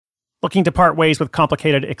Looking to part ways with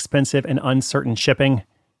complicated, expensive, and uncertain shipping?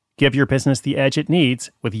 Give your business the edge it needs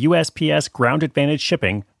with USPS Ground Advantage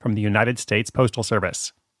shipping from the United States Postal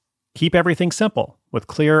Service. Keep everything simple with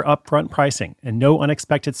clear upfront pricing and no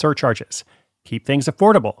unexpected surcharges. Keep things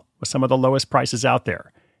affordable with some of the lowest prices out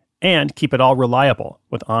there. And keep it all reliable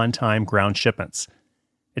with on-time ground shipments.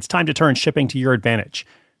 It's time to turn shipping to your advantage.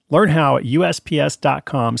 Learn how at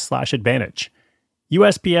USPS.com/advantage.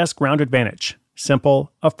 USPS Ground Advantage.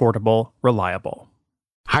 Simple, affordable, reliable.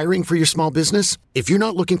 Hiring for your small business? If you're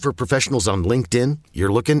not looking for professionals on LinkedIn,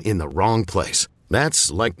 you're looking in the wrong place. That's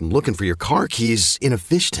like looking for your car keys in a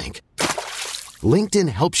fish tank. LinkedIn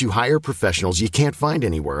helps you hire professionals you can't find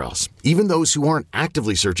anywhere else, even those who aren't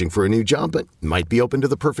actively searching for a new job but might be open to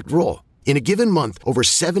the perfect role. In a given month, over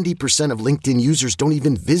 70% of LinkedIn users don't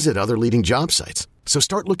even visit other leading job sites. So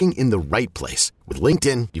start looking in the right place. With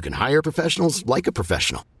LinkedIn, you can hire professionals like a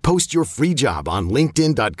professional. Post your free job on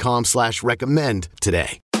linkedin.com/recommend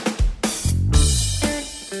today.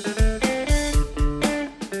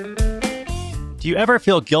 Do you ever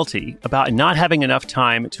feel guilty about not having enough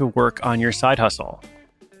time to work on your side hustle?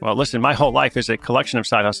 Well, listen, my whole life is a collection of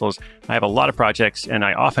side hustles. I have a lot of projects, and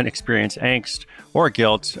I often experience angst or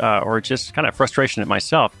guilt or just kind of frustration at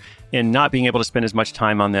myself in not being able to spend as much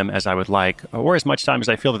time on them as I would like or as much time as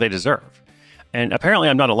I feel that they deserve. And apparently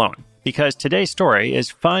I'm not alone, because today's story is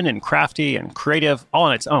fun and crafty and creative all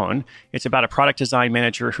on its own. It's about a product design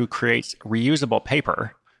manager who creates reusable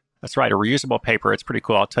paper. That's right, a reusable paper. It's pretty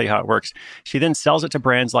cool. I'll tell you how it works. She then sells it to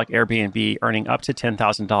brands like Airbnb, earning up to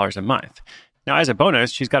 $10,000 a month. Now, as a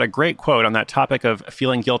bonus, she's got a great quote on that topic of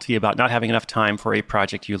feeling guilty about not having enough time for a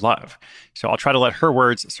project you love. So I'll try to let her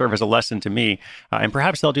words serve as a lesson to me, and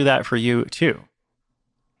perhaps they'll do that for you too.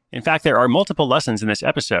 In fact, there are multiple lessons in this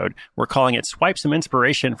episode. We're calling it Swipe Some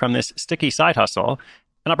Inspiration from This Sticky Side Hustle,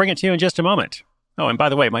 and I'll bring it to you in just a moment. Oh, and by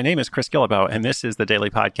the way, my name is Chris Guillebeau, and this is the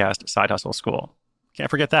daily podcast Side Hustle School.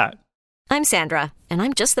 Can't forget that. I'm Sandra, and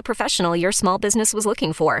I'm just the professional your small business was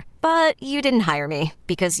looking for. But you didn't hire me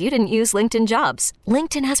because you didn't use LinkedIn Jobs.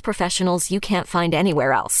 LinkedIn has professionals you can't find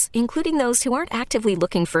anywhere else, including those who aren't actively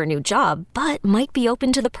looking for a new job, but might be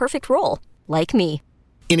open to the perfect role, like me.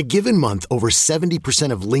 In a given month, over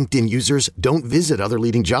 70% of LinkedIn users don't visit other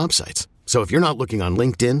leading job sites. So if you're not looking on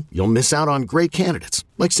LinkedIn, you'll miss out on great candidates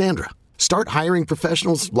like Sandra. Start hiring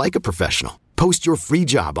professionals like a professional. Post your free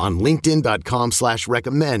job on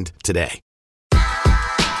linkedin.com/recommend today.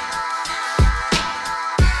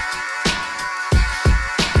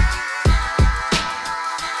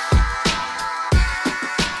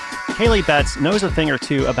 Kaylee Betts knows a thing or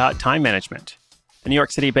two about time management. The New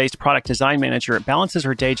York City-based product design manager balances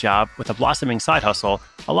her day job with a blossoming side hustle,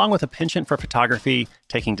 along with a penchant for photography,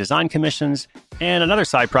 taking design commissions, and another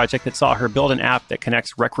side project that saw her build an app that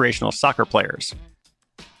connects recreational soccer players.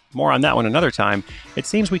 More on that one another time. It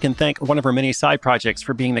seems we can thank one of her many side projects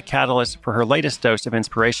for being the catalyst for her latest dose of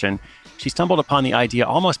inspiration. She stumbled upon the idea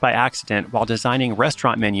almost by accident while designing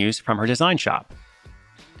restaurant menus from her design shop.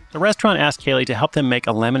 The restaurant asked Kaylee to help them make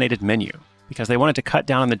a laminated menu because they wanted to cut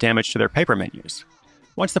down on the damage to their paper menus.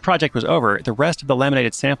 Once the project was over, the rest of the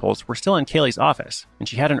laminated samples were still in Kaylee's office, and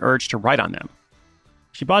she had an urge to write on them.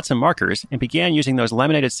 She bought some markers and began using those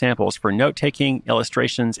laminated samples for note-taking,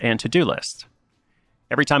 illustrations, and to-do lists.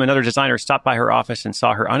 Every time another designer stopped by her office and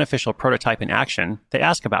saw her unofficial prototype in action, they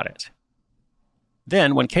asked about it.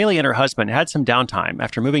 Then, when Kaylee and her husband had some downtime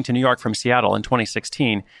after moving to New York from Seattle in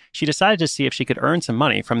 2016, she decided to see if she could earn some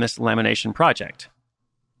money from this lamination project.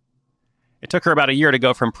 It took her about a year to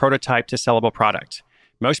go from prototype to sellable product.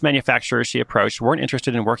 Most manufacturers she approached weren't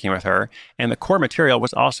interested in working with her, and the core material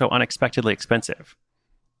was also unexpectedly expensive.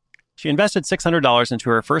 She invested $600 into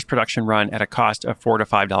her first production run at a cost of $4 to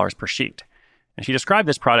 $5 per sheet. And she described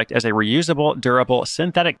this product as a reusable, durable,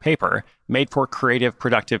 synthetic paper made for creative,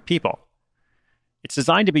 productive people. It's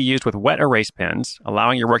designed to be used with wet erase pens,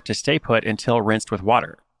 allowing your work to stay put until rinsed with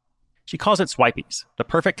water. She calls it Swipies, the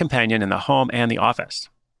perfect companion in the home and the office.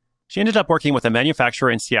 She ended up working with a manufacturer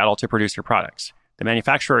in Seattle to produce her products. The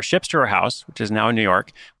manufacturer ships to her house, which is now in New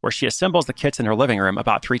York, where she assembles the kits in her living room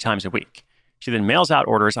about 3 times a week. She then mails out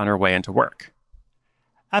orders on her way into work.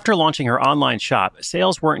 After launching her online shop,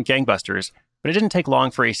 sales weren't gangbusters, but it didn't take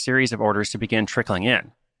long for a series of orders to begin trickling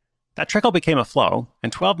in. That trickle became a flow,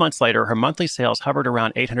 and 12 months later, her monthly sales hovered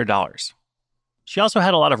around $800. She also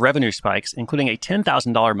had a lot of revenue spikes, including a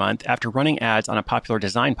 $10,000 month after running ads on a popular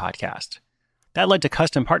design podcast. That led to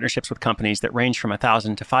custom partnerships with companies that ranged from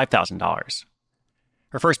 $1,000 to $5,000.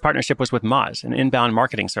 Her first partnership was with Moz, an inbound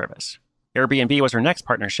marketing service. Airbnb was her next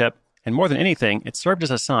partnership, and more than anything, it served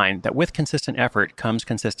as a sign that with consistent effort comes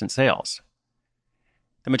consistent sales.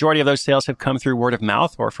 The majority of those sales have come through word of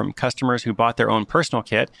mouth or from customers who bought their own personal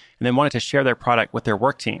kit and then wanted to share their product with their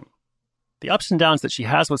work team. The ups and downs that she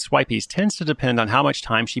has with Swipeys tends to depend on how much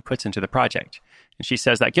time she puts into the project. And she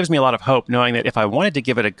says that gives me a lot of hope knowing that if I wanted to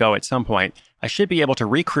give it a go at some point, I should be able to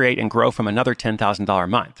recreate and grow from another $10,000 a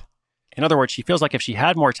month. In other words, she feels like if she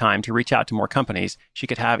had more time to reach out to more companies, she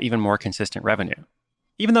could have even more consistent revenue.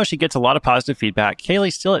 Even though she gets a lot of positive feedback,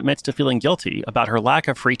 Kaylee still admits to feeling guilty about her lack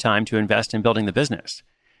of free time to invest in building the business.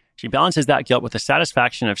 She balances that guilt with the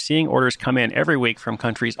satisfaction of seeing orders come in every week from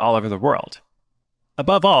countries all over the world.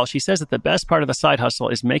 Above all, she says that the best part of the side hustle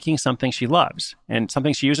is making something she loves and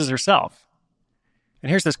something she uses herself. And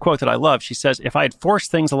here's this quote that I love. She says, "If I had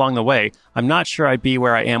forced things along the way, I'm not sure I'd be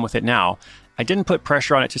where I am with it now. I didn't put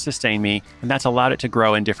pressure on it to sustain me, and that's allowed it to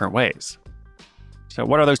grow in different ways." So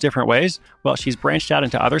what are those different ways? Well, she's branched out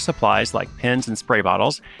into other supplies like pens and spray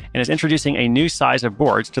bottles and is introducing a new size of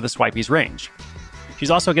boards to the Swipeys range. She's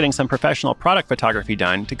also getting some professional product photography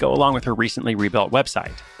done to go along with her recently rebuilt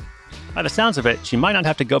website. By the sounds of it, she might not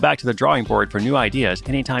have to go back to the drawing board for new ideas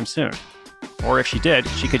anytime soon. Or if she did,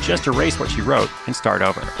 she could just erase what she wrote and start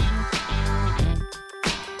over.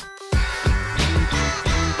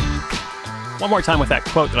 One more time with that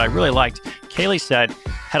quote that I really liked, Kaylee said,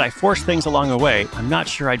 "Had I forced things along the way, I'm not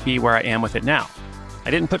sure I'd be where I am with it now.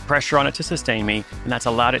 I didn't put pressure on it to sustain me, and that's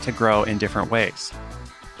allowed it to grow in different ways."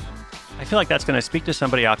 I feel like that's going to speak to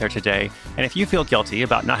somebody out there today. And if you feel guilty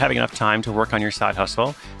about not having enough time to work on your side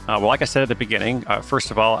hustle, well, like I said at the beginning,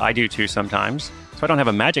 first of all, I do too sometimes. So I don't have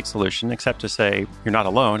a magic solution except to say, you're not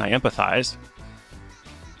alone. I empathize.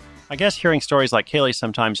 I guess hearing stories like Kaylee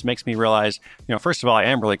sometimes makes me realize, first of all, I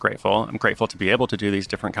am really grateful. I'm grateful to be able to do these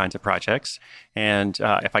different kinds of projects. And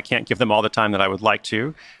if I can't give them all the time that I would like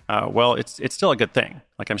to, well, it's still a good thing.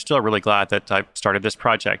 Like I'm still really glad that I started this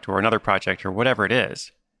project or another project or whatever it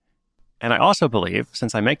is. And I also believe,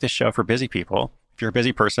 since I make this show for busy people, if you're a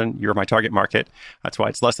busy person, you're my target market. That's why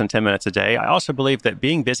it's less than 10 minutes a day. I also believe that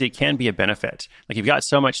being busy can be a benefit. Like you've got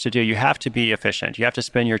so much to do, you have to be efficient. You have to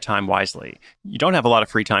spend your time wisely. You don't have a lot of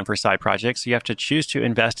free time for side projects, so you have to choose to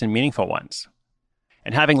invest in meaningful ones.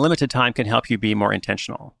 And having limited time can help you be more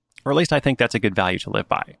intentional. Or at least I think that's a good value to live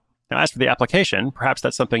by. Now, as for the application, perhaps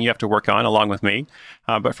that's something you have to work on along with me.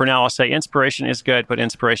 But for now, I'll say inspiration is good, but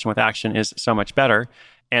inspiration with action is so much better.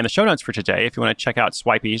 And the show notes for today, if you want to check out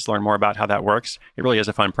Swipeys, learn more about how that works, it really is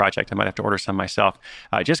a fun project. I might have to order some myself.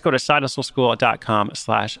 Just go to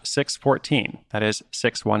sidehustleschool.com/614. That is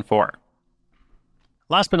 614.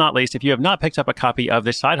 Last but not least, if you have not picked up a copy of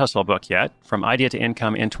the Side Hustle book yet, From Idea to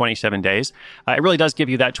Income in 27 Days, it really does give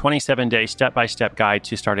you that 27-day step-by-step guide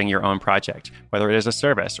to starting your own project, whether it is a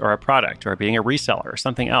service or a product or being a reseller or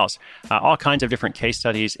something else. All kinds of different case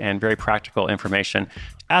studies and very practical information.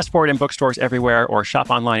 Ask for it in bookstores everywhere or shop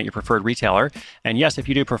online at your preferred retailer. And yes, if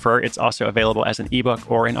you do prefer, it's also available as an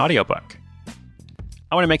ebook or an audiobook.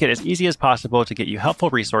 I want to make it as easy as possible to get you helpful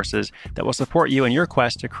resources that will support you in your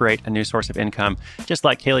quest to create a new source of income, just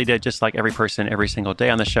like Kaylee did, just like every person every single day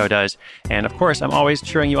on the show does. And of course, I'm always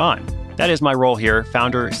cheering you on. That is my role here,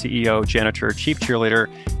 founder, CEO, janitor, chief cheerleader.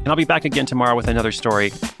 And I'll be back again tomorrow with another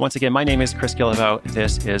story. Once again, my name is Chris Guillebeau.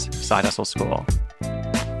 This is Side Hustle School.